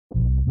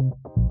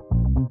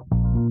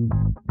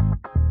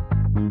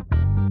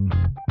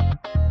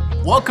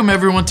Welcome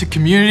everyone to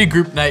Community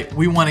Group Night.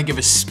 We want to give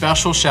a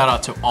special shout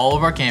out to all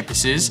of our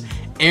campuses,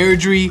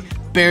 Airdrie,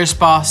 Bear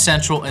Spa,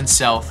 Central, and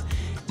South.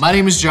 My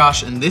name is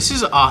Josh and this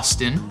is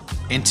Austin.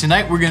 And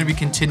tonight we're going to be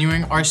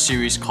continuing our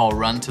series called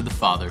Run to the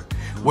Father,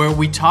 where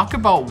we talk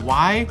about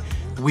why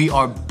we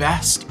are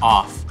best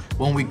off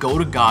when we go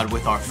to God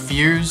with our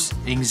fears,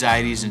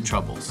 anxieties, and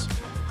troubles.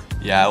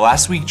 Yeah,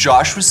 last week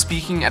Josh was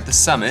speaking at the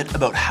summit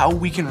about how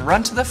we can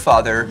run to the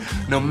Father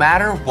no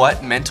matter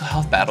what mental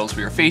health battles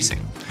we are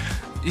facing.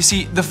 You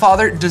see, the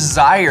Father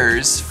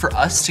desires for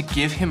us to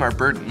give him our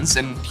burdens,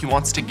 and he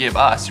wants to give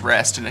us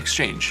rest in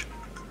exchange.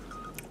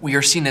 We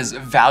are seen as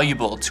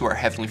valuable to our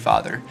Heavenly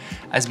Father,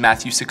 as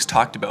Matthew 6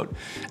 talked about,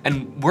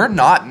 and we're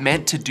not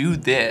meant to do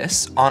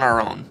this on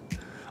our own.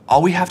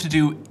 All we have to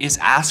do is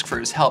ask for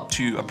his help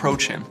to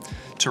approach him,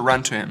 to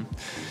run to him.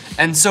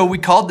 And so we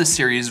called this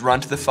series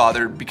Run to the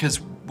Father because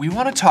we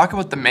want to talk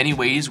about the many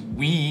ways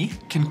we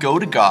can go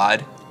to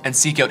God and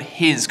seek out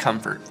his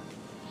comfort.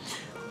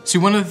 See,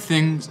 one of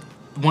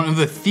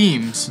the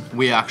themes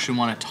we actually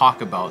want to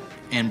talk about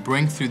and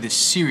bring through this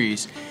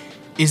series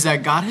is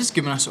that God has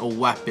given us a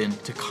weapon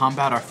to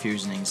combat our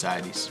fears and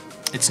anxieties.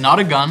 It's not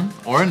a gun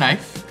or a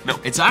knife. No.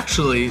 It's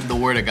actually the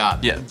Word of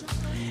God. Yeah.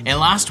 And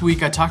last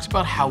week I talked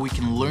about how we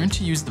can learn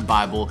to use the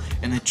Bible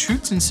and the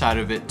truths inside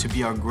of it to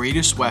be our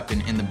greatest weapon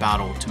in the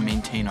battle to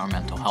maintain our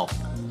mental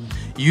health.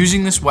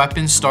 Using this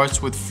weapon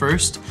starts with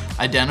first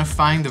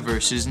identifying the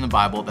verses in the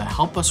Bible that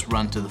help us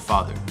run to the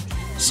Father.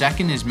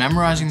 Second is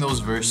memorizing those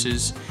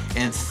verses,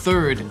 and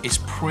third is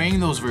praying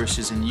those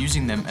verses and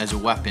using them as a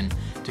weapon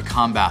to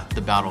combat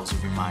the battles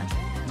of your mind.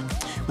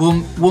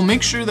 We'll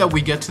make sure that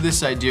we get to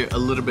this idea a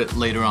little bit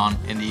later on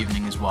in the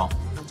evening as well.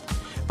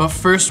 But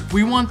first,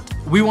 we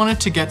wanted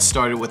to get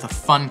started with a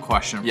fun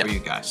question for you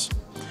guys.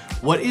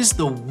 What is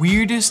the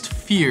weirdest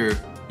fear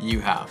you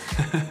have?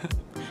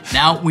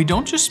 Now, we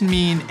don't just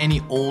mean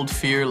any old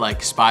fear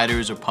like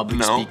spiders or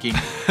public speaking.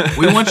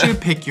 We want you to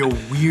pick your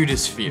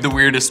weirdest fear. The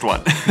weirdest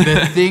one.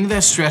 The thing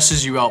that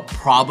stresses you out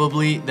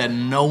probably that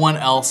no one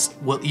else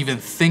will even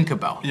think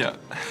about. Yeah.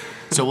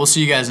 So we'll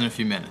see you guys in a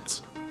few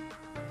minutes.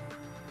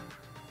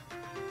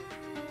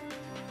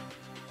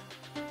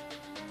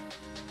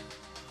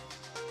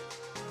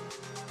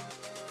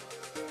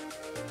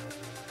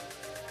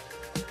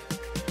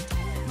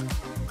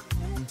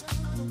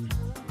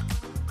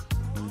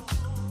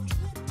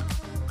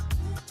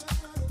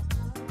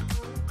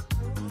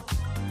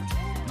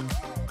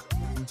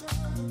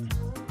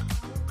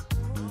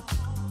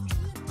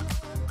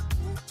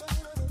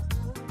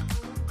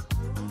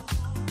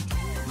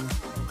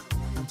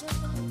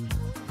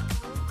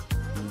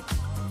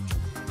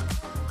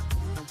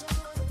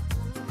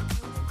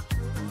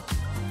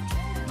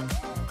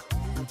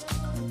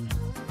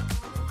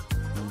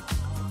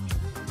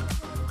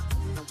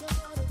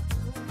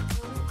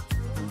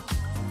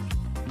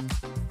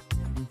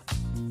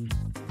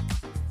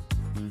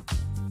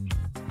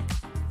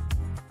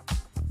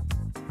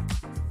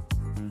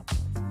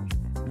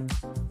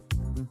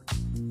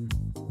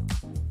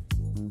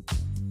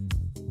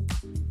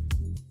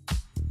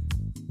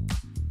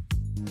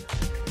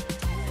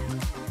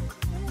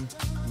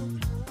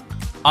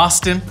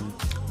 Austin,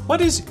 what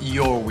is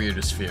your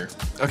weirdest fear?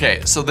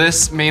 Okay, so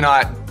this may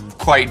not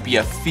quite be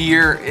a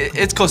fear.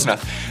 It's close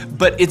enough.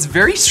 But it's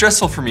very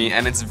stressful for me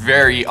and it's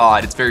very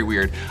odd. It's very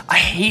weird. I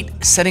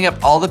hate setting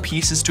up all the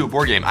pieces to a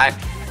board game.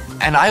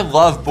 I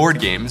love board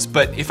games,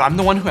 but if I'm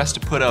the one who has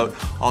to put out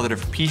all the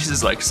different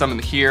pieces, like some in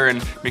here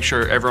and make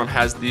sure everyone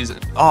has these,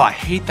 I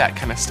hate that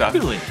kind of stuff.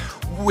 Really?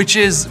 Which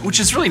is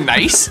really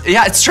nice.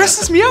 Yeah, it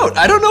stresses me out.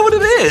 I don't know what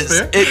it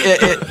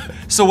is.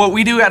 So what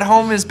we do at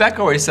home is Becca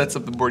always sets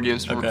up the board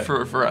games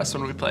for us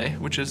when we play,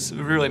 which is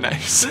really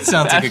nice. That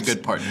sounds like a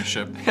good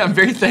partnership. Yeah, I'm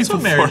very thankful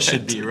for it. That's what marriage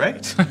should be,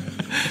 right?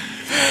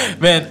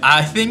 Man,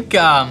 I think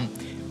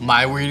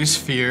my weirdest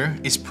fear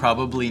is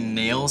probably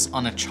nails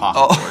on a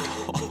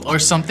chalkboard or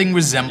something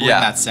resembling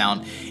that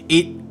sound.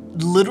 It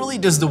literally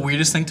does the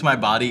weirdest thing to my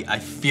body. I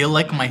feel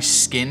like my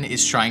skin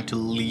is trying to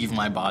leave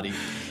my body.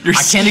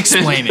 I can't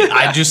explain it.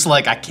 I just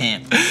I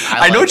can't.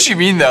 I know what you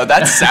mean though.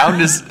 That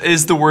sound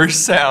is the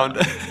worst sound.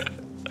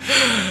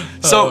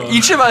 So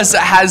each of us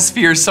has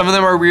fears. Some of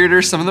them are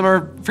weirder, some of them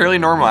are fairly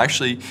normal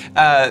actually.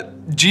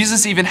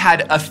 Jesus even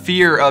had a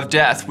fear of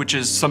death, which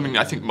is something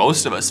I think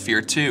most of us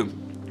fear too.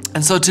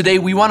 And so today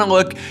we want to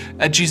look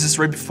at Jesus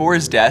right before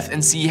his death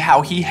and see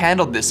how he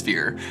handled this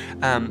fear,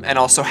 and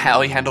also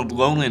how he handled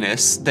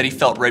loneliness that he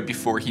felt right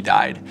before he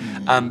died.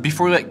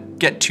 Before we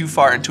get too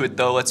far into it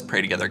though, let's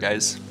pray together,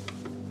 guys.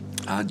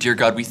 Dear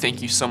God, we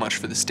thank you so much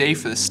for this day,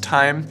 for this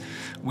time.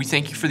 We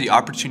thank you for the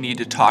opportunity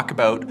to talk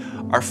about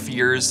our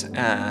fears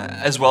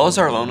as well as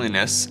our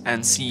loneliness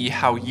and see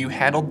how you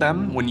handled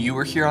them when you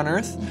were here on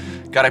earth.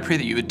 God, I pray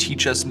that you would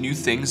teach us new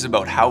things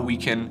about how we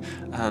can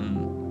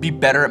be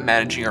better at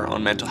managing our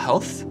own mental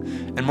health,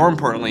 and more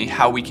importantly,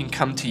 how we can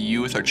come to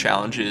you with our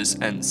challenges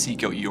and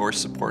seek out your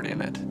support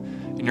in it.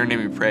 In your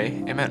name we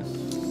pray, amen.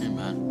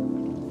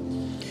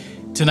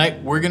 Amen.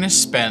 Tonight, we're going to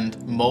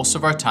spend most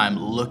of our time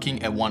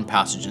looking at one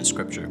passage in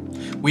Scripture.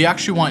 We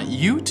actually want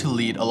you to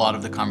lead a lot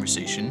of the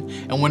conversation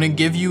and want to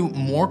give you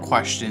more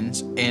questions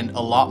and a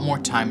lot more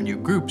time in your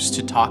groups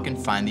to talk and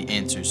find the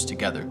answers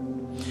together.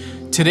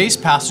 Today's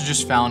passage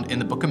is found in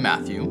the book of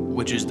Matthew,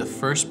 which is the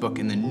first book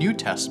in the New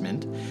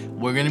Testament.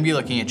 We're going to be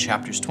looking at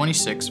chapters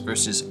 26,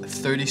 verses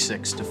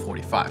 36 to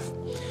 45.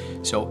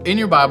 So in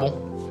your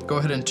Bible, go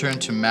ahead and turn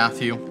to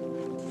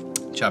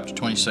Matthew chapter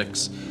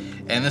 26,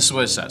 and this is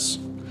what it says.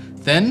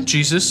 Then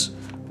Jesus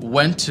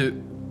went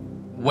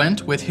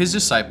with his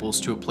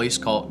disciples to a place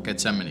called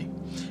Gethsemane,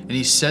 and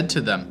he said to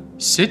them,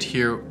 "Sit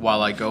here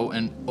while I go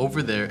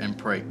over there and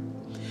pray."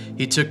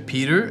 He took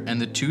Peter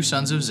and the two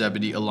sons of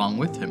Zebedee along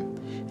with him,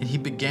 and he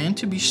began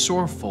to be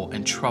sorrowful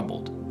and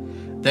troubled.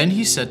 Then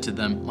he said to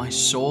them, "My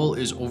soul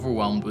is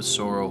overwhelmed with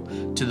sorrow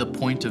to the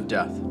point of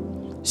death.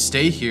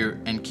 Stay here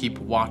and keep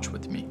watch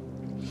with me."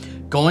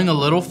 Going a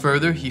little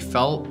further, he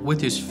fell with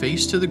his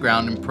face to the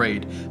ground and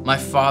prayed, "My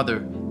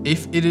Father,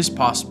 if it is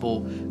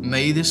possible,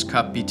 may this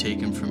cup be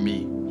taken from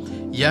me.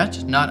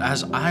 Yet not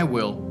as I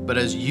will, but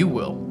as you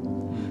will."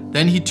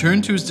 Then he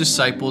turned to his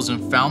disciples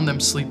and found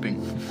them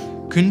sleeping.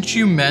 "Couldn't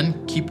you men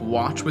keep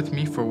watch with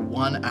me for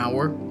 1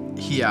 hour?"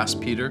 he asked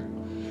Peter.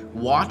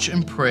 "Watch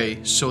and pray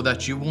so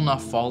that you will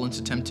not fall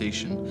into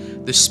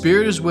temptation. The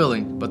spirit is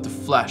willing, but the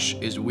flesh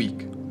is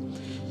weak."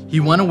 He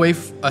went away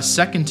a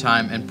second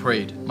time and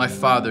prayed, "My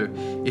Father,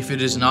 if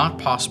it is not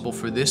possible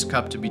for this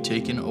cup to be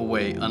taken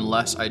away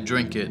unless I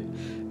drink it,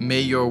 may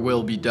your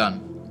will be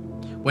done."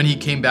 When he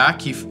came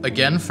back, he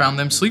again found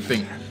them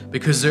sleeping,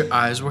 because their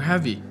eyes were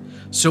heavy.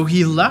 So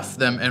he left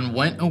them and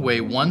went away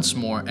once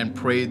more and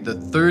prayed the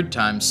third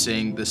time,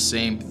 saying the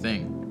same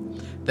thing.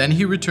 Then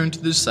he returned to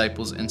the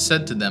disciples and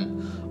said to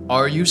them,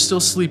 "Are you still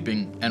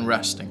sleeping and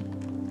resting?"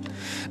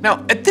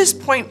 Now, at this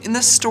point in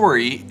the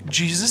story,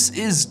 Jesus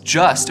is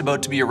just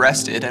about to be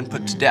arrested and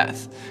put to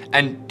death,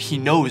 and he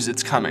knows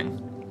it's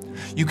coming.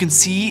 You can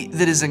see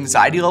that his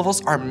anxiety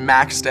levels are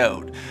maxed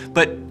out,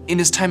 but in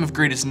his time of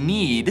greatest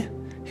need,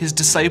 his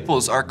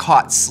disciples are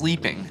caught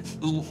sleeping.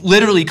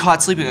 Literally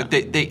caught sleeping.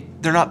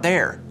 They're not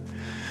there.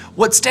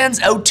 What stands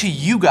out to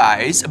you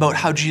guys about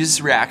how Jesus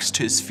reacts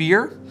to his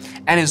fear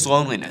and his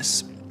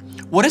loneliness?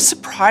 What is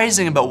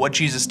surprising about what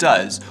Jesus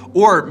does,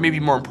 or maybe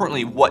more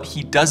importantly, what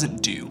he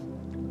doesn't do?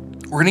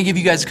 We're going to give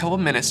you guys a couple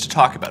minutes to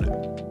talk about it.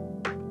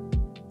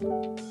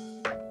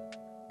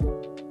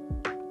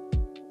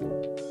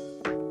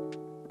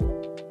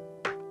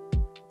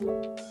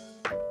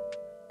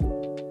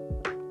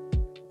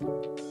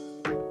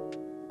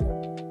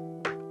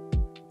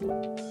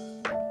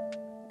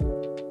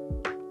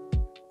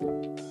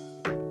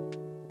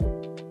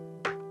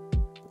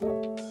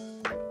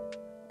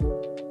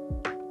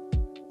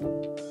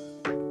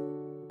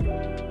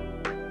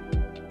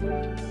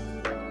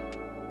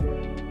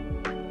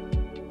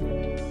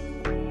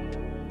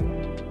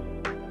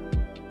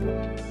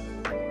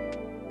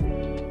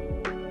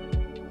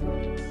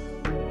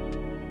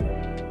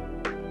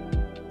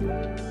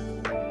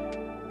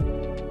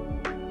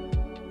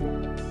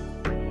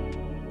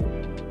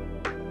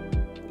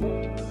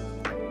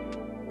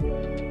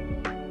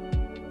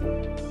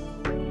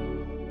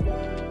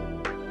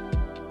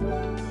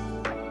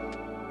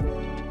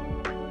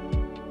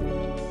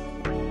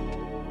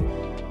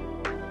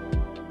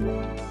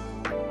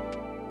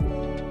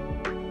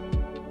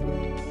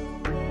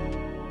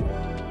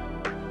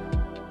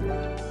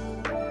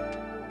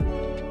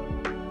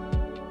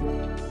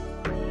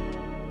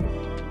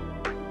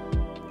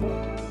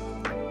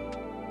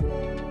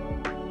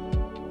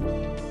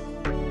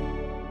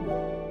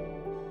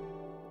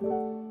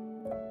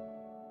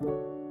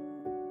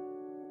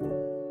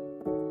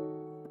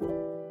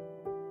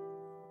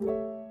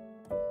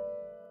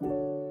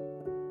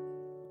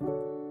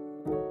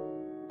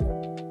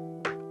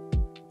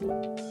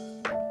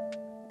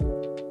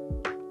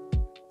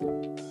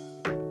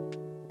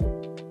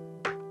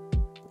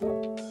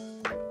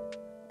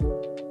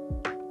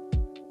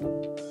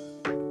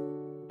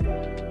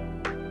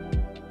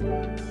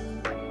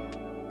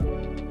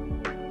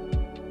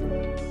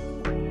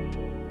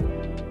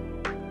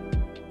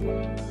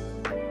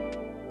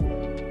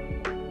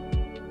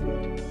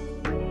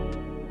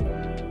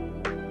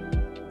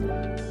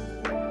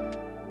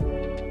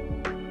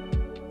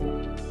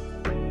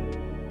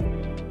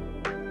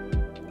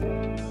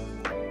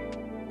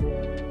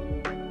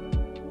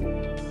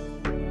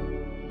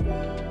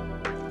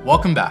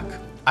 Welcome back.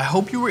 I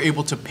hope you were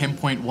able to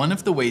pinpoint one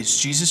of the ways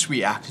Jesus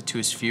reacted to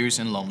his fears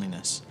and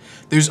loneliness.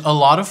 There's a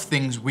lot of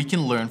things we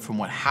can learn from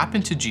what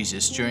happened to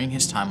Jesus during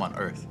his time on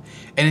earth,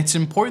 and it's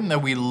important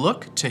that we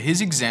look to his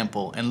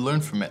example and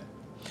learn from it.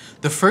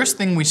 The first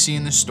thing we see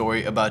in the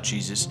story about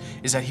Jesus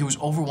is that he was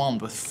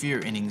overwhelmed with fear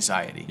and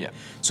anxiety.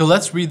 So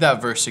let's read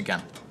that verse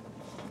again.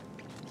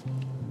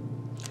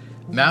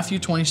 Matthew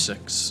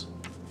 26.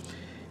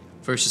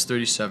 Verses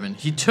 37,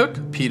 he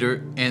took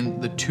Peter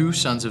and the two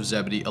sons of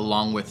Zebedee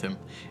along with him,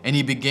 and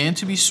he began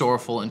to be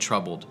sorrowful and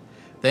troubled.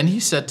 Then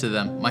he said to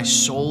them, "My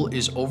soul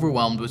is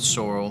overwhelmed with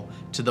sorrow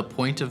to the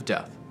point of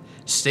death.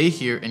 Stay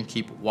here and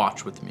keep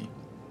watch with me."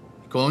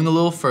 Going a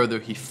little further,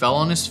 he fell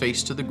on his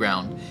face to the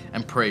ground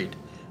and prayed,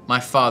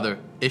 "My Father,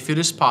 if it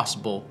is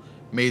possible,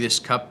 may this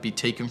cup be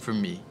taken from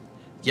me.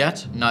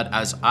 Yet not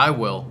as I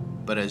will,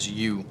 but as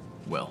you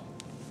will."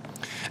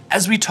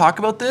 As we talk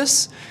about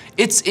this,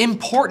 it's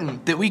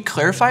important that we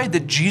clarify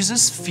that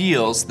Jesus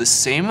feels the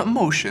same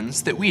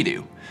emotions that we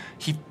do.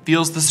 He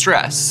feels the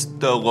stress,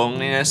 the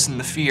loneliness, and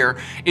the fear.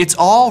 It's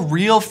all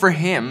real for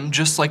him,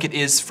 just like it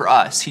is for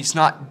us. He's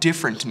not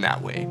different in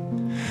that way.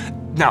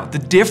 Now, the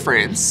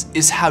difference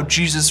is how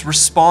Jesus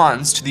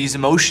responds to these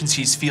emotions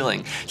he's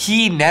feeling.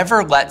 He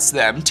never lets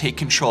them take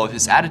control of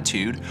his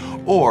attitude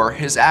or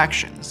his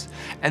actions.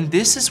 And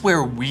this is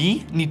where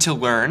we need to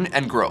learn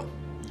and grow.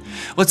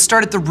 Let's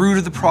start at the root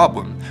of the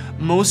problem.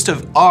 Most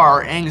of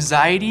our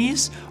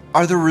anxieties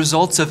are the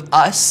results of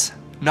us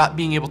not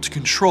being able to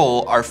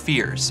control our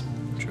fears.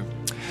 True.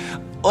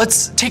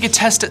 Let's take a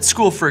test at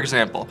school, for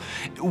example.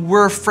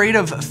 We're afraid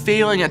of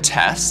failing a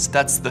test,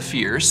 that's the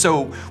fear,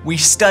 so we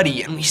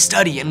study and we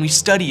study and we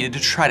study to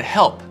try to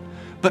help.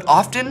 But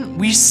often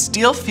we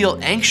still feel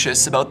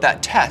anxious about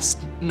that test,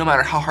 no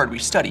matter how hard we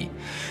study.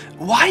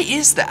 Why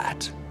is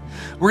that?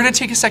 We're gonna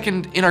take a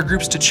second in our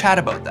groups to chat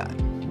about that.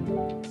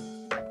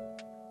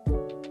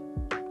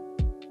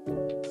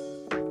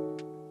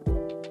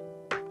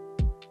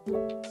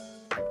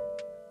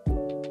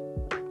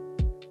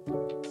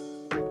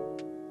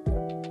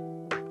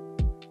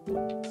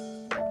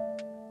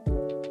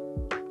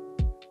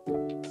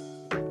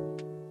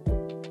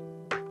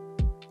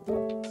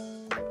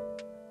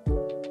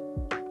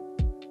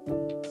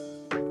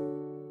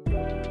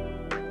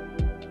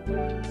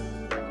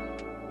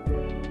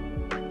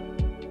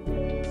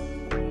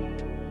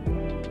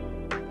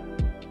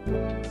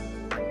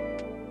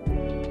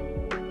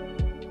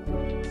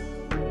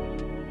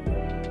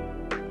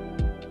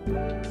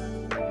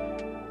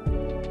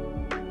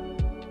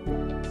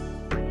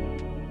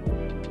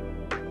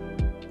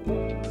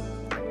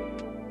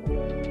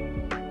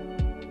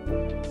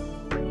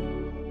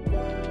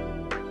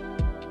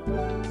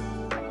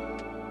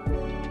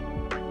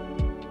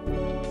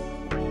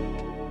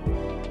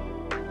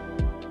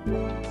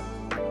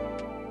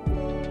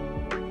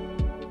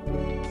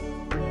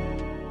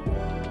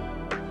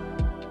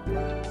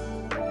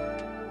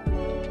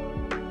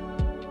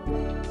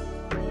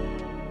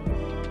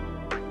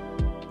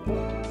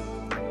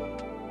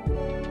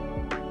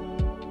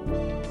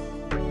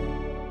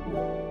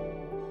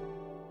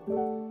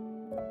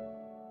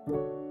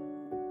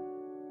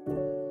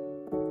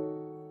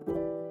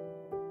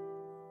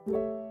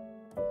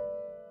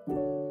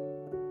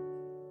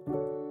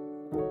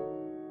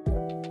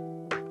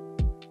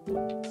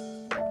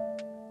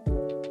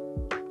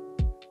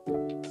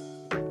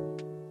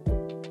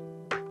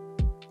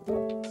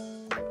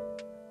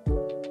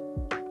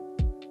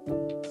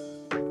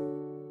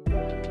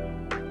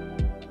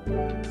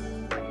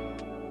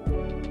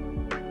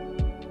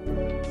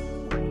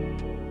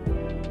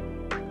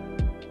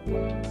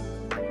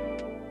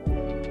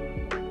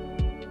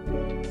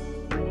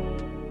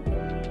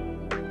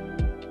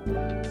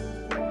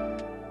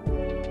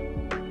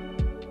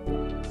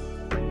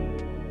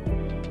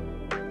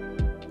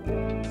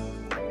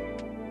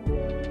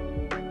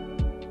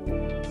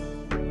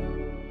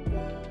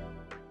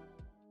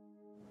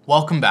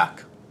 Welcome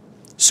back.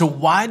 So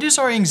why does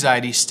our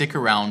anxiety stick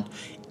around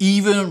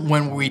even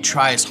when we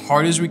try as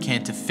hard as we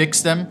can to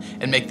fix them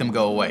and make them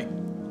go away?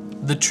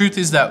 The truth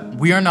is that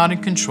we are not in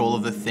control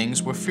of the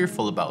things we're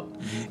fearful about.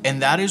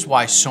 And that is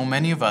why so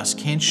many of us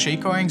can't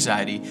shake our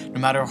anxiety no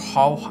matter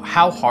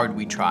how hard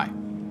we try.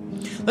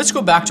 Let's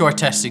go back to our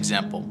test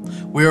example.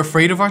 We're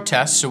afraid of our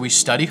tests, so we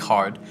study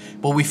hard,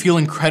 but we feel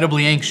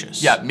incredibly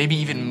anxious. Yeah, maybe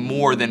even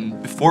more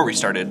than before we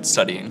started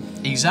studying.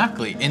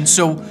 Exactly. And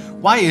so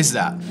why is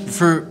that?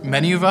 For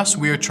many of us,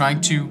 we are trying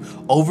to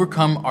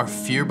overcome our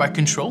fear by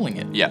controlling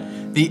it. Yeah.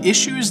 The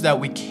issue is that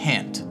we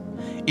can't.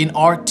 In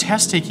our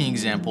test-taking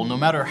example, no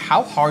matter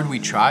how hard we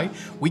try,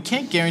 we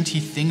can't guarantee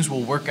things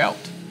will work out.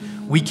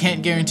 We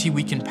can't guarantee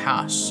we can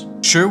pass.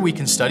 Sure, we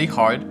can study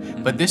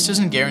hard, but this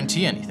doesn't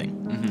guarantee anything.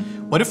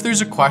 What if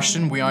there's a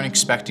question we aren't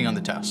expecting on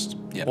the test?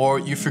 Yep. Or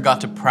you forgot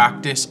to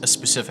practice a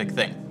specific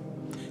thing?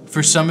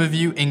 For some of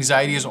you,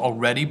 anxiety is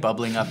already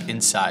bubbling up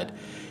inside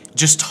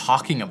just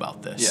talking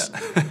about this.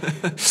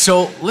 Yeah.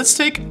 So let's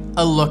take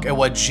a look at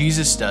what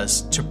Jesus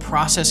does to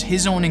process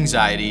his own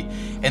anxiety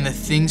and the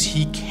things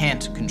he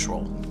can't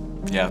control.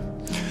 Yeah.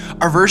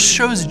 Our verse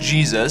shows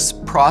Jesus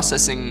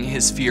processing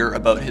his fear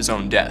about his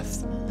own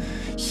death.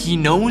 He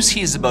knows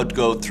he's about to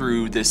go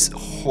through this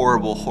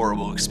horrible,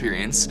 horrible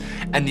experience,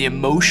 and the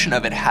emotion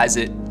of it has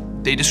it,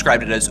 they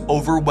described it as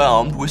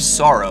overwhelmed with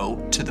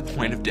sorrow to the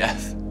point of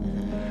death.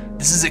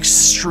 This is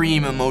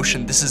extreme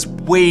emotion. This is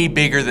way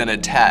bigger than a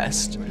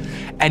test.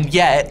 And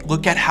yet,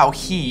 look at how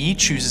he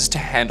chooses to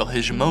handle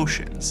his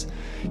emotions.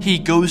 He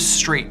goes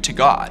straight to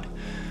God.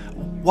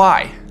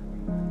 Why?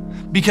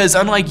 Because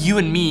unlike you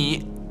and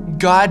me,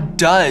 God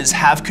does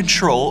have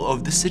control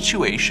of the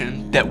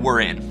situation that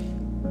we're in.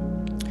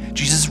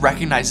 Jesus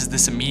recognizes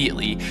this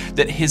immediately,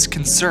 that his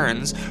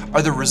concerns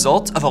are the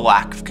result of a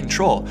lack of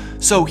control.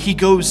 So he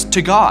goes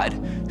to God,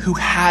 who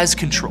has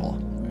control.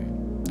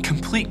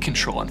 Complete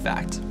control, in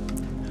fact.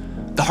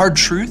 The hard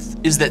truth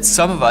is that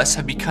some of us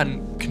have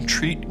become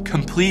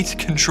complete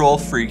control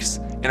freaks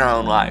in our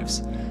own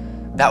lives.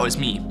 That was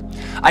me.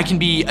 I can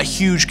be a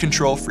huge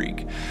control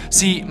freak.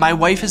 See, my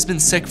wife has been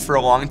sick for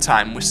a long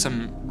time with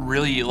some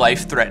really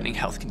life-threatening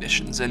health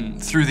conditions,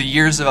 and through the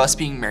years of us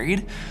being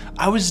married,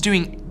 I was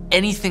doing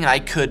anything I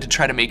could to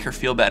try to make her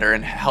feel better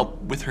and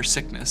help with her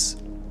sickness.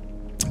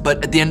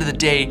 But at the end of the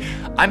day,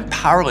 I'm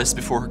powerless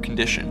before her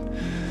condition.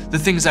 The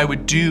things I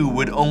would do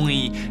would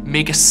only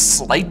make a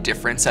slight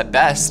difference at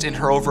best in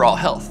her overall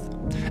health.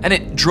 And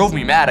it drove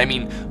me mad. I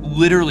mean,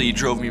 literally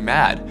drove me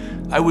mad.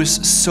 I was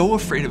so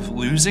afraid of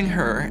losing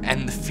her,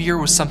 and the fear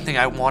was something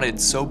I wanted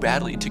so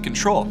badly to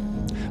control.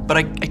 But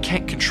I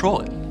can't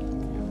control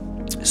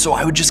it. So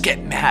I would just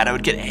get mad, I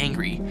would get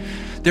angry.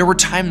 There were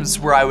times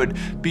where I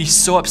would be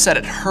so upset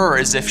at her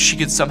as if she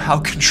could somehow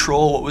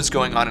control what was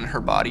going on in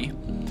her body.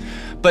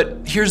 But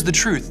here's the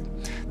truth,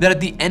 that at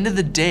the end of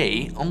the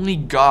day, only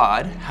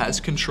God has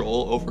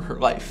control over her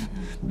life.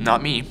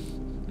 Not me,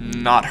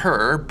 not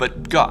her,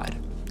 but God.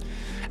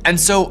 And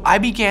so I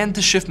began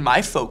to shift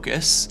my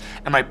focus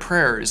and my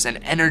prayers and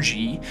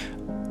energy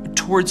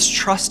towards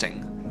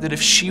trusting that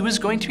if she was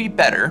going to be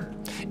better,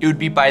 it would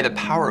be by the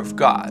power of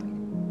God,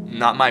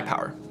 not my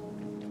power.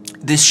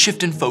 This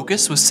shift in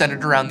focus was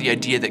centered around the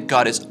idea that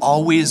God is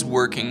always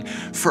working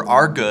for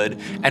our good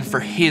and for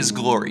His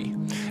glory,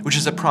 which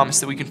is a promise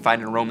that we can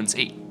find in Romans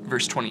 8,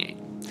 verse 28.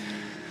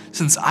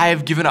 Since I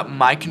have given up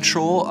my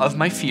control of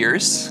my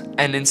fears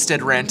and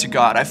instead ran to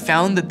God, I've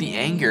found that the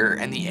anger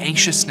and the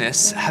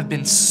anxiousness have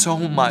been so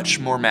much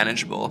more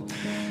manageable.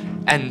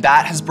 And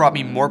that has brought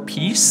me more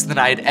peace than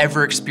I had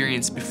ever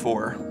experienced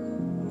before,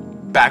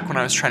 back when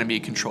I was trying to be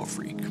a control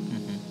freak.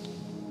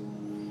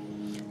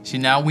 See,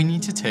 now we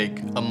need to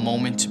take a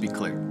moment to be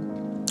clear.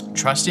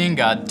 Trusting in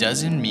God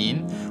doesn't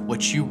mean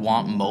what you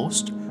want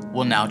most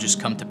will now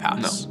just come to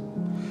pass.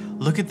 No.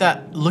 Look at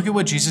that. Look at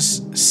what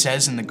Jesus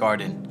says in the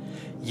garden.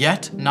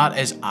 Yet not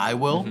as I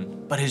will,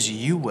 but as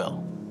you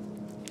will.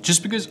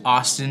 Just because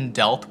Austin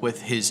dealt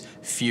with his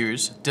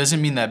fears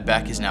doesn't mean that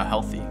Beck is now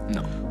healthy.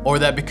 No. Or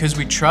that because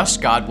we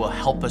trust God will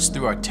help us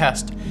through our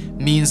test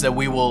means that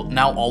we will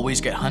now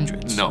always get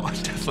hundreds. No,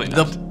 definitely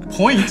not. The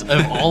point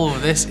of all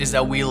of this is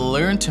that we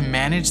learn to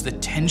manage the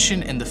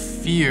tension and the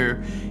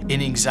fear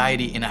and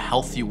anxiety in a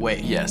healthy way.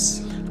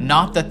 Yes.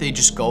 Not that they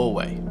just go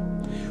away.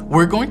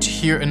 We're going to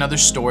hear another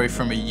story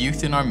from a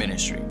youth in our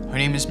ministry. Her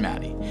name is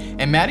Maddie.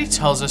 And Maddie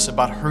tells us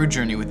about her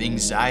journey with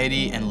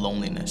anxiety and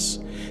loneliness.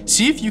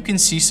 See if you can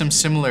see some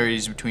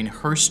similarities between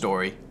her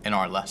story and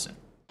our lesson.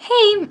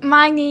 Hey,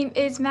 my name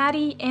is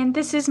Maddie, and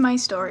this is my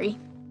story.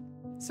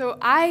 So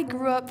I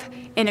grew up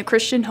in a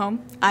Christian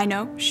home. I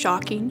know,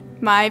 shocking.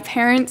 My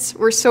parents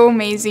were so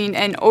amazing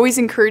and always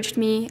encouraged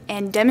me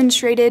and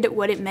demonstrated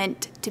what it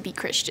meant to be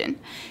Christian.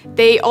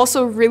 They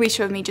also really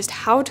showed me just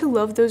how to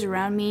love those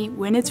around me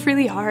when it's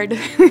really hard.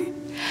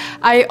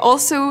 I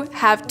also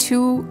have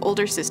 2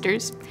 older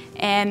sisters,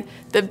 and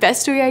the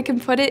best way I can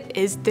put it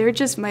is they're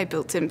just my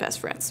built-in best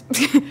friends.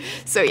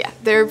 So yeah,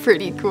 they're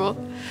pretty cool.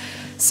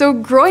 So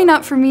growing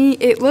up for me,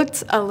 it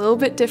looked a little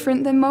bit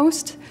different than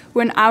most.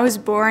 When I was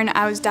born,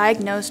 I was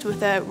diagnosed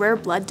with a rare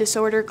blood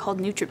disorder called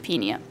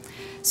neutropenia.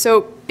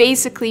 So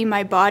basically,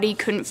 my body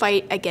couldn't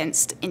fight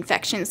against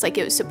infections like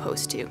it was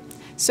supposed to.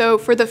 So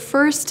for the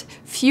first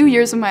few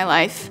years of my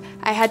life,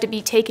 I had to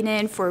be taken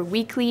in for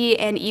weekly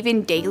and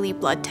even daily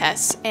blood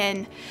tests.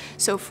 And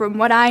so from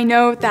what I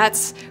know,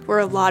 that's where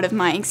a lot of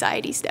my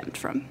anxiety stemmed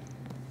from.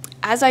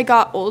 As I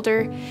got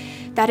older,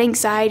 that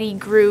anxiety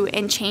grew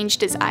and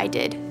changed as I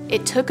did.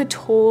 It took a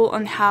toll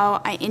on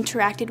how I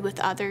interacted with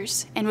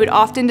others and would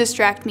often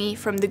distract me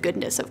from the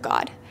goodness of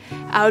God.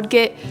 I would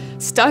get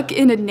stuck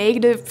in a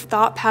negative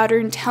thought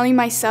pattern, telling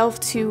myself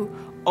to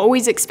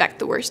always expect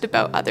the worst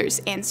about others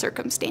and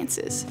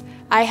circumstances.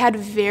 I had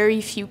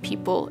very few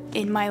people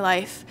in my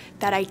life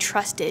that I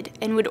trusted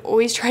and would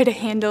always try to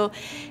handle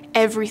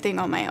everything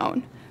on my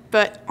own.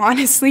 But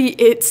honestly,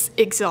 it's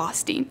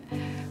exhausting.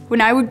 When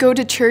I would go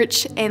to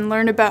church and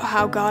learn about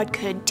how God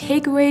could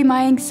take away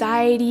my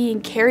anxiety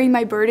and carry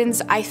my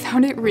burdens, I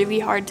found it really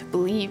hard to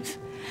believe.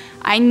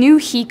 I knew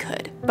He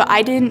could, but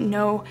I didn't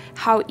know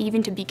how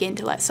even to begin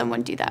to let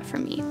someone do that for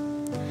me.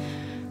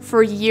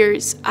 For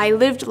years, I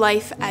lived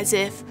life as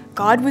if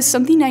God was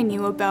something I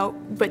knew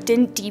about but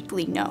didn't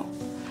deeply know.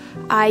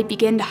 I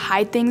began to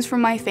hide things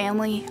from my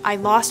family, I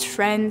lost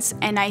friends,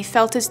 and I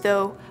felt as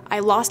though I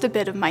lost a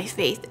bit of my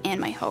faith and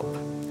my hope.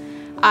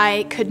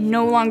 I could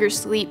no longer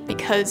sleep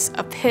because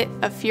a pit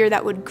of fear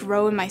that would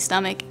grow in my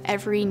stomach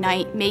every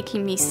night,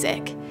 making me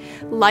sick.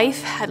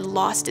 Life had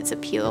lost its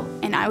appeal,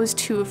 and I was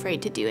too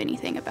afraid to do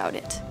anything about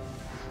it.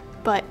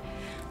 But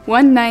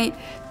one night,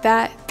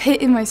 that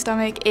pit in my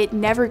stomach, it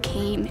never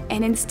came,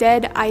 and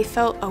instead I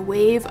felt a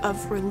wave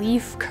of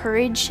relief,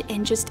 courage,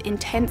 and just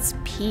intense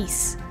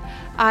peace.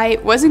 I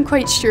wasn't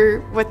quite sure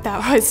what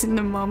that was in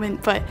the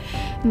moment, but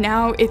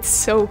now it's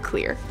so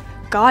clear.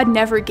 God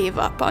never gave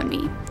up on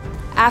me.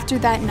 After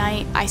that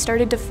night, I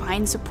started to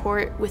find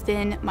support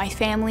within my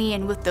family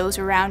and with those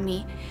around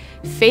me.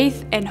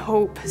 Faith and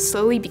hope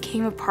slowly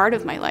became a part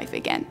of my life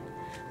again.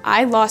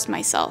 I lost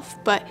myself,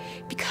 but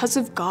because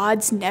of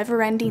God's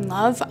never-ending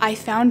love, I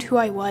found who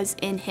I was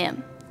in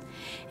Him.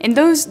 In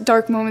those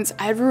dark moments,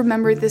 I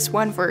remember this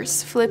one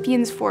verse,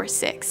 Philippians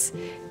 4:6.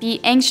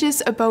 Be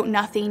anxious about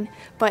nothing,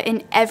 but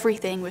in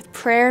everything, with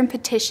prayer and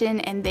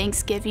petition and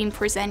thanksgiving,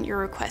 present your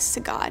requests to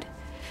God.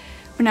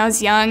 When I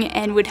was young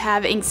and would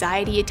have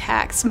anxiety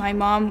attacks, my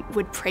mom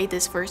would pray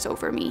this verse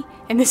over me,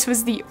 and this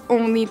was the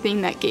only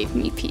thing that gave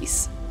me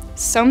peace.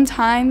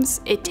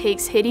 Sometimes it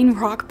takes hitting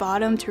rock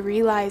bottom to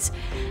realize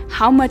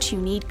how much you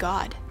need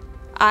God.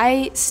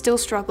 I still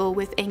struggle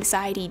with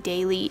anxiety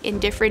daily in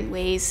different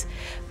ways,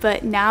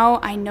 but now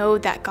I know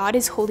that God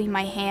is holding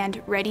my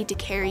hand, ready to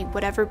carry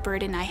whatever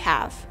burden I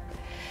have.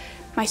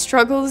 My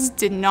struggles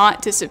did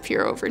not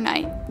disappear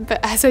overnight, but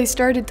as I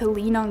started to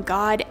lean on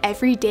God,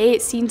 every day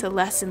it seemed to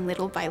lessen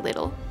little by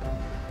little.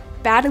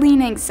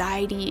 Battling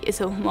anxiety is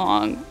a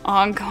long,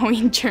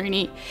 ongoing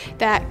journey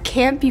that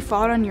can't be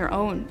fought on your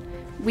own.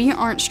 We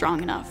aren't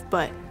strong enough,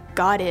 but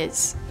God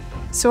is.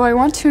 So I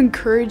want to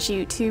encourage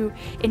you to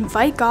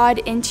invite God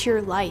into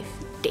your life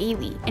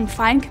daily and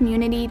find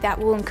community that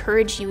will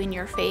encourage you in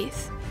your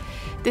faith.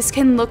 This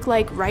can look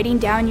like writing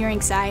down your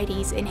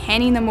anxieties and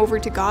handing them over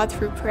to God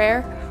through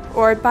prayer,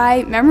 or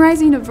by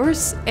memorizing a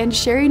verse and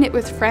sharing it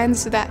with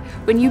friends so that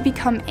when you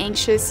become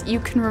anxious,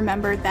 you can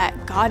remember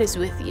that God is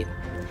with you.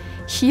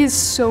 He is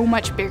so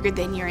much bigger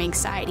than your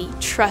anxiety.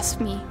 Trust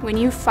me, when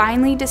you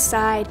finally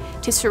decide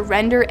to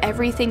surrender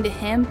everything to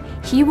Him,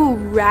 He will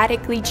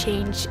radically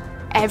change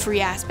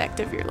every aspect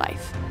of your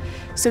life.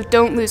 So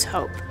don't lose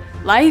hope.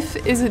 Life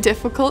is a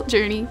difficult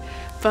journey,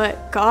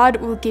 but God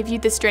will give you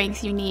the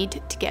strength you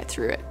need to get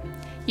through it.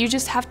 You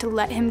just have to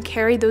let Him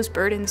carry those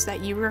burdens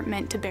that you weren't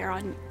meant to bear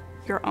on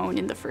your own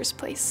in the first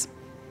place.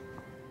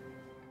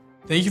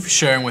 Thank you for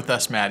sharing with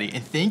us, Maddie,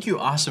 and thank you,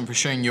 Austin, for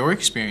sharing your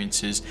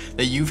experiences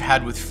that you've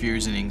had with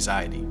fears and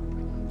anxiety.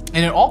 And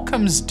it all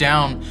comes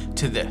down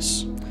to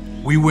this.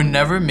 We were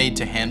never made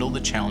to handle the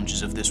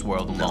challenges of this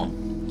world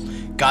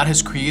alone. God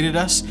has created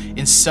us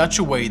in such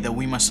a way that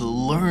we must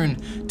learn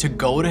to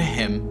go to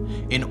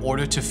Him in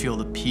order to feel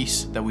the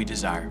peace that we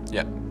desire.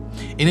 Yep.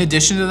 In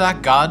addition to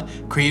that, God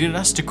created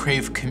us to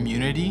crave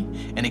community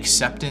and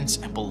acceptance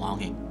and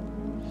belonging.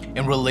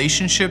 And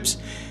relationship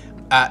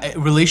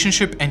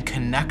and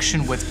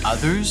connection with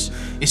others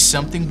is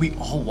something we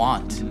all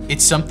want.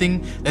 It's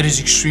something that is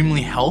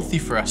extremely healthy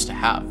for us to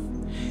have.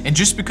 And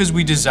just because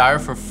we desire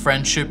for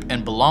friendship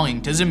and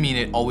belonging doesn't mean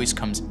it always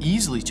comes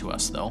easily to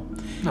us, though.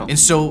 No. And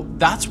so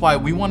that's why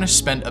we want to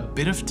spend a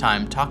bit of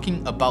time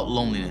talking about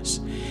loneliness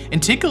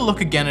and take a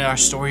look again at our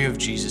story of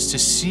Jesus to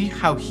see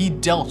how He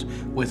dealt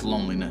with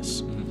loneliness.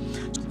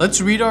 So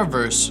let's read our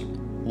verse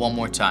one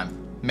more time.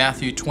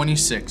 Matthew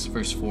 26,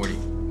 verse 40.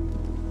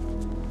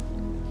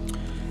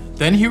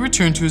 Then He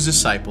returned to His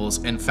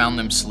disciples and found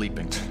them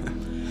sleeping.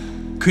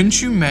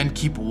 Couldn't you men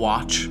keep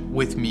watch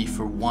with me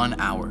for 1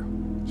 hour?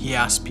 He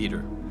asked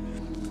Peter.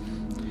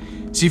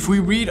 See, if we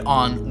read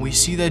on, we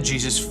see that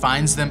Jesus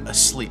finds them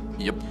asleep.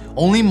 Yep.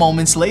 Only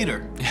moments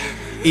later.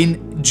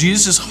 In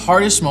Jesus'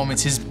 hardest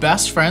moments, His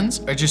best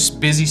friends are just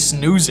busy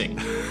snoozing.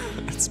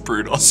 It's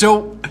brutal.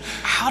 So,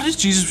 how does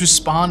Jesus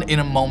respond in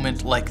a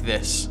moment like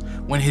this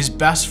when His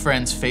best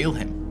friends fail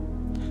Him?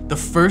 The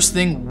first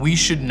thing we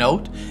should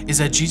note is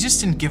that Jesus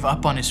didn't give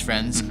up on His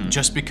friends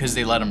just because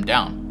they let Him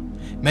down.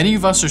 Many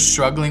of us are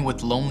struggling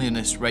with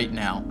loneliness right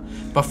now,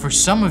 but for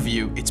some of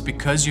you, it's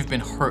because you've been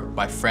hurt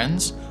by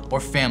friends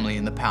or family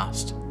in the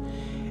past.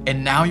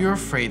 And now you're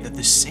afraid that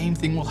the same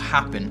thing will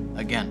happen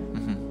again.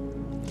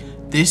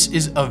 This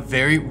is a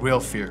very real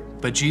fear,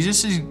 but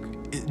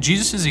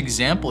Jesus'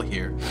 example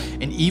here,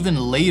 and even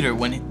later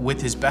when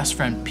with His best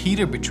friend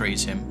Peter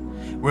betrays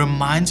Him,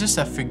 reminds us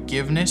that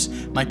forgiveness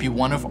might be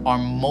one of our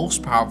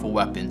most powerful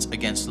weapons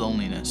against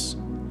loneliness.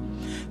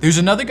 There's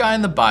another guy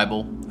in the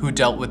Bible who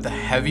dealt with the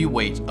heavy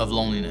weight of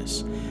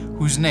loneliness,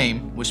 whose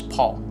name was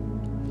Paul.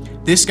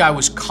 This guy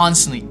was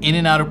constantly in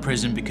and out of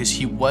prison because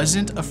he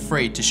wasn't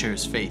afraid to share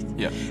his faith.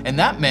 Yep. And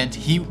that meant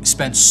he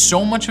spent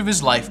so much of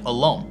his life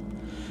alone.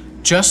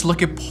 Just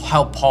look at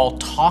how Paul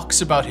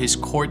talks about his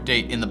court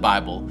date in the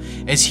Bible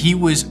as he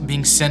was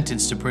being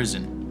sentenced to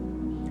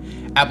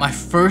prison. At my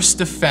first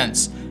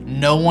defense,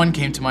 no one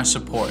came to my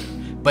support,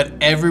 but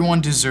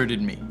everyone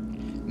deserted me.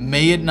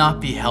 May it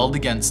not be held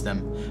against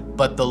them,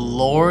 but the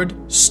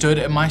Lord stood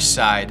at my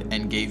side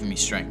and gave me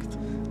strength.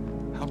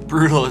 How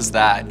brutal is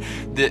that?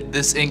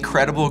 This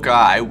incredible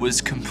guy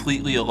was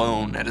completely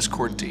alone at his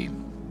court date.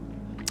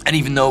 And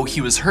even though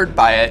he was hurt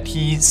by it,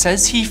 he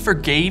says he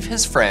forgave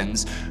his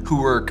friends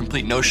who were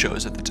complete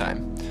no-shows at the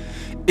time.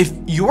 If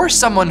you're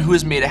someone who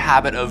has made a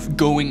habit of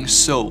going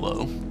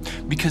solo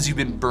because you've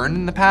been burned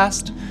in the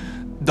past,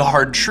 the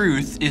hard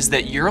truth is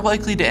that you're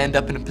likely to end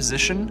up in a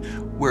position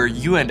where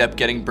you end up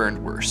getting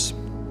burned worse.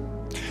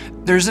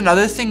 There's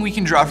another thing we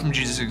can draw from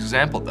Jesus'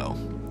 example, though.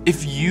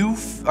 If you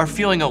are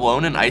feeling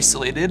alone and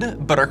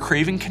isolated but are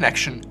craving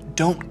connection,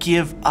 don't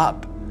give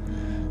up.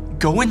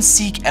 go and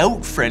seek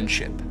out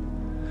friendship.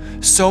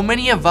 So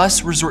many of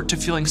us resort to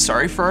feeling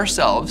sorry for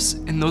ourselves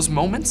in those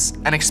moments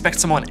and expect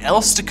someone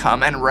else to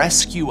come and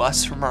rescue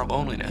us from our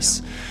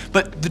loneliness.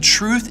 But the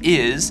truth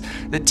is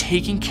that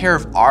taking care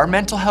of our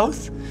mental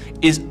health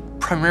is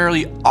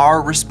primarily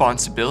our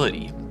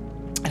responsibility,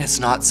 and it's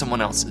not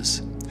someone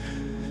else's.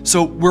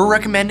 So we're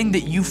recommending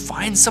that you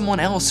find someone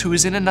else who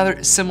is in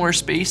another similar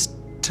space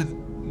to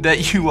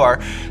that you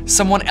are,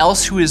 someone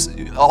else who is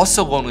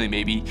also lonely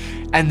maybe,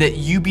 and that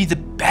you be the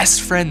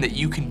best friend that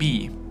you can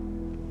be.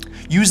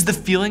 Use the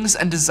feelings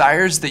and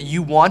desires that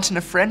you want in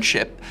a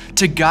friendship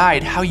to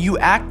guide how you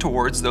act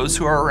towards those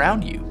who are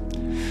around you.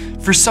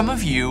 For some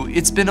of you,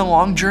 it's been a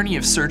long journey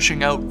of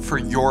searching out for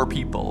your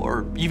people,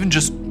 or even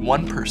just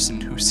one person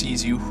who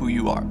sees you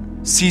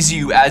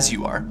as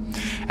you are.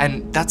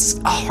 And that's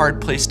a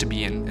hard place to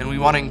be in, and we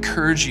want to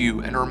encourage you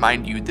and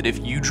remind you that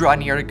if you draw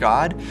near to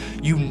God,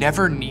 you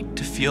never need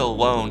to feel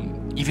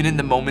alone, even in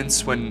the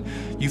moments when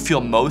you feel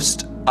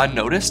most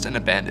unnoticed and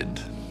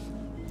abandoned.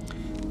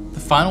 The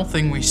final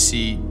thing we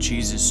see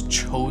Jesus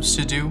chose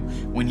to do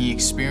when he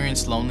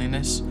experienced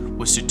loneliness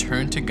was to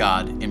turn to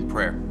God in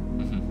prayer.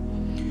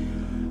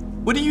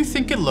 What do you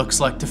think it looks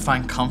like to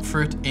find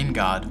comfort in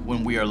God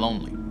when we are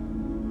lonely?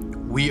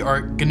 We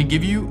are going to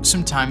give you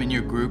some time in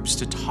your groups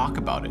to talk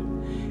about it,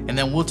 and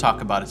then we'll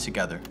talk about it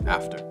together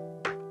after.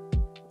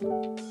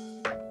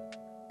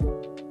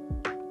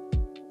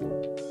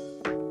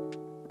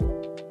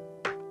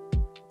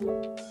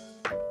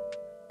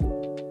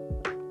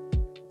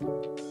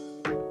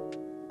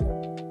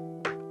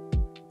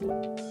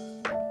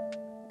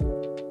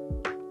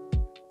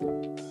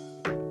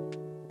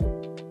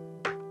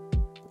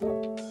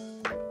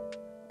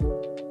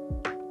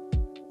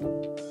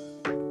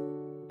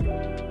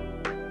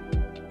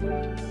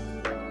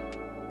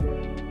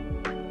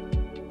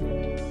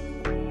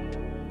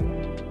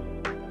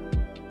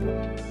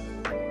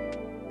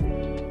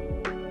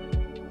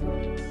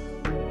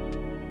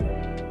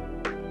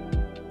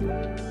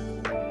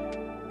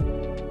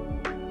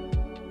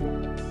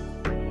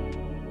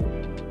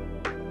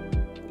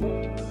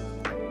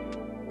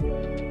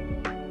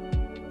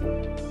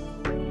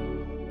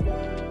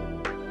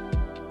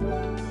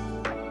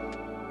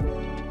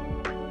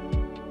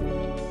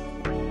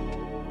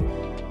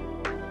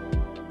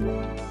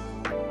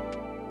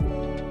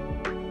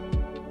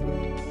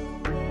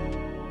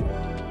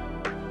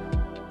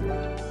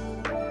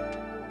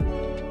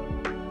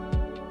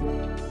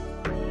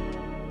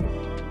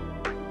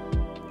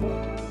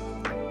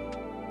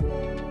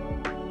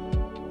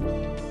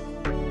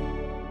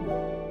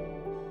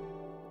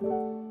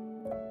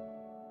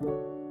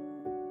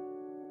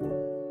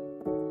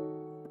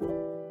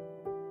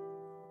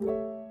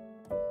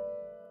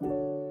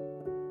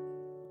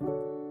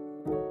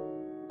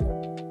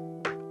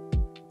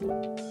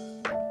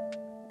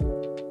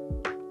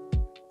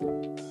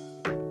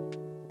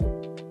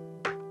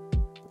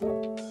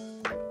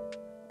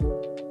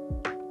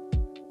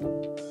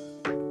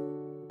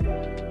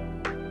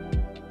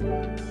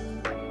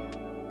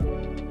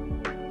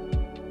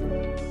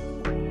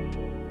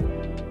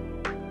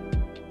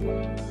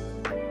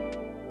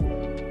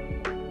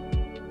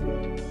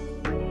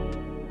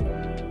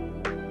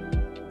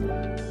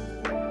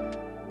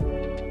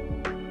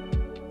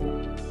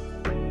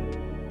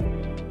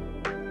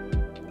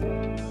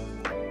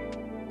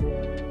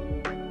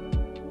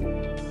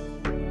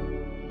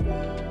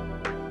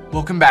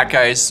 Welcome back,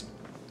 guys.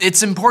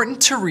 It's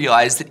important to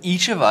realize that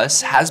each of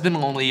us has been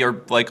lonely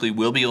or likely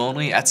will be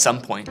lonely at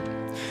some point.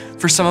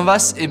 For some of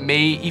us, it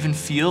may even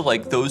feel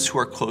like those who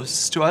are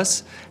closest to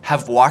us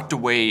have walked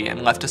away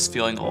and left us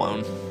feeling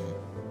alone.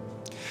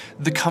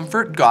 The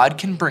comfort God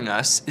can bring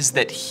us is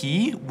that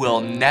He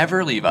will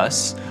never leave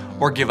us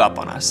or give up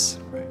on us.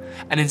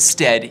 And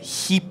instead,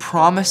 He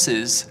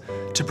promises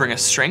to bring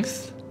us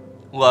strength,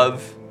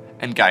 love,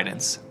 and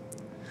guidance.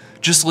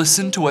 Just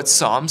listen to what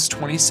Psalms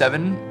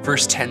 27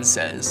 verse 10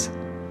 says.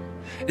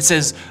 It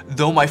says,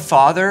 "Though my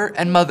father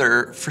and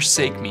mother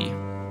forsake me,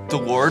 the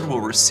Lord will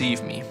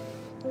receive me."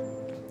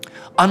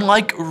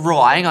 Unlike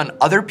relying on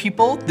other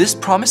people, this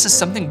promise is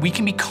something we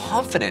can be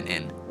confident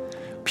in.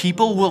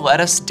 People will let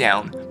us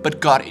down,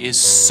 but God is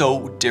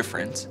so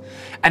different.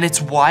 And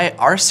it's why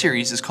our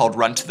series is called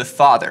Run to the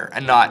Father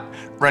and not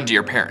Run to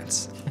Your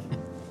Parents.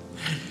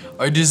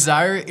 Our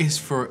desire is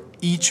for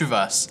each of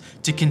us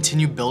to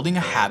continue building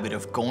a habit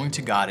of going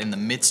to God in the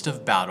midst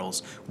of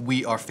battles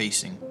we are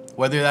facing,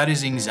 whether that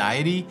is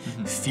anxiety,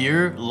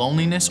 fear,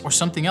 loneliness, or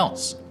something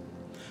else.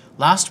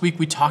 Last week,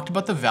 we talked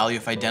about the value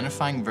of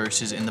identifying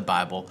verses in the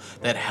Bible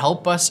that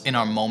help us in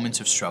our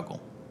moments of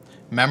struggle,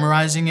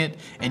 memorizing it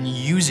and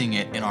using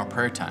it in our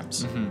prayer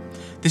times.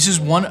 This is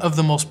one of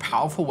the most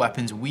powerful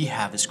weapons we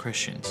have as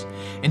Christians.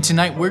 And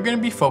tonight, we're going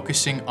to be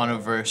focusing on a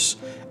verse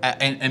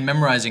and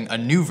memorizing a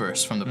new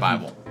verse from the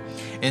Bible.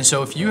 And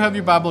so if you have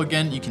your Bible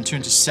again, you can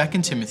turn to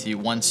 2 Timothy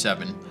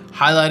 1:7,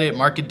 highlight it,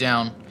 mark it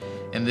down,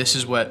 and this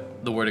is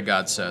what the Word of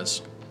God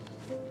says.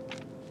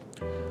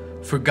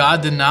 "For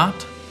God did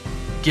not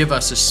give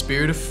us a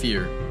spirit of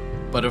fear,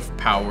 but of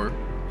power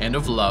and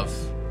of love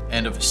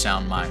and of a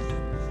sound mind.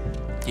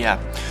 Yeah,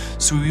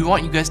 so we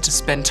want you guys to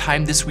spend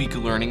time this week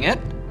learning it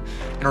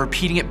and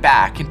repeating it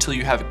back until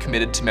you have it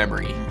committed to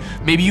memory.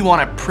 Maybe you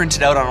want to print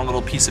it out on a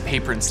little piece of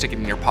paper and stick it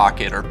in your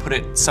pocket, or put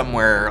it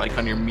somewhere like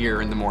on your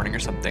mirror in the morning or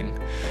something.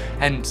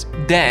 And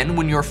then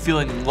when you're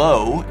feeling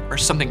low or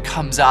something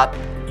comes up,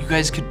 you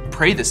guys could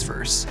pray this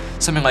verse.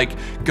 Something like,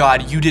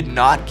 God, you did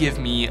not give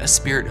me a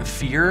spirit of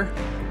fear,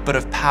 but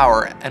of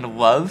power and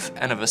love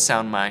and of a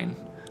sound mind.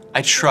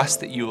 I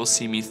trust that you will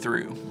see me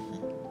through.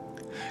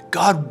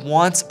 God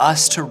wants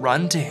us to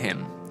run to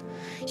him.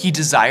 He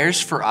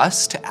desires for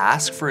us to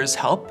ask for his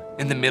help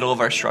in the middle of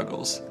our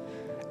struggles.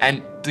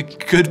 And the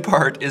good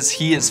part is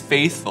he is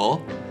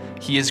faithful,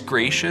 he is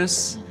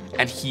gracious,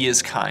 and he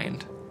is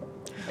kind.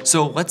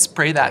 So let's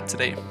pray that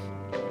today.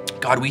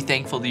 God, we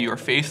thankful that you are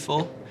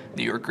faithful,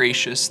 that you are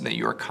gracious, and that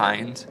you are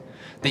kind,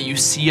 that you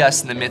see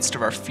us in the midst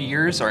of our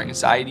fears, our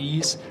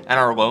anxieties, and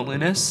our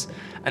loneliness,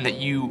 and that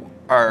you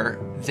are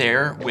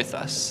there with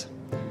us.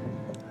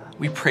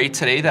 We pray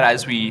today that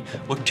as we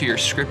look to your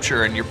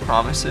scripture and your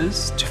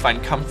promises to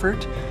find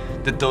comfort,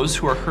 that those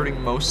who are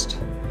hurting most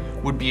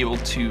would be able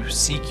to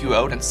seek you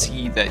out and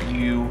see that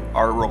you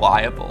are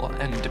reliable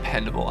and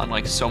dependable,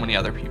 unlike so many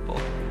other people.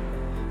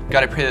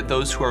 God, I pray that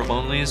those who are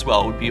lonely as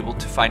well would be able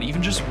to find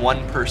even just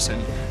one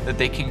person that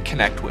they can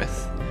connect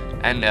with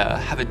and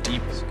have a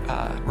deep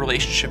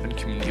relationship and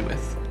community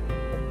with.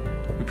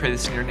 We pray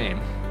this in your name.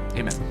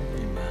 Amen.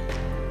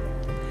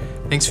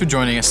 Thanks for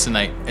joining us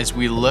tonight as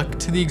we look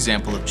to the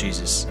example of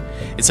Jesus.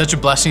 It's such a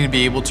blessing to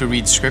be able to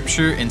read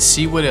scripture and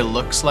see what it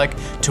looks like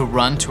to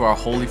run to our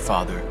Holy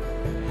Father.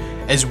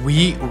 As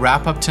we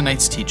wrap up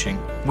tonight's teaching,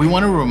 we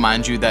want to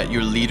remind you that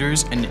your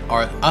leaders and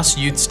us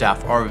youth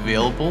staff are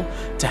available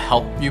to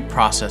help you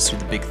process through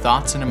the big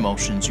thoughts and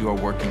emotions you are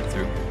working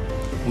through.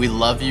 We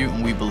love you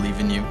and we believe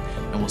in you,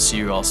 and we'll see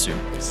you all soon.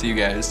 See you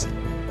guys.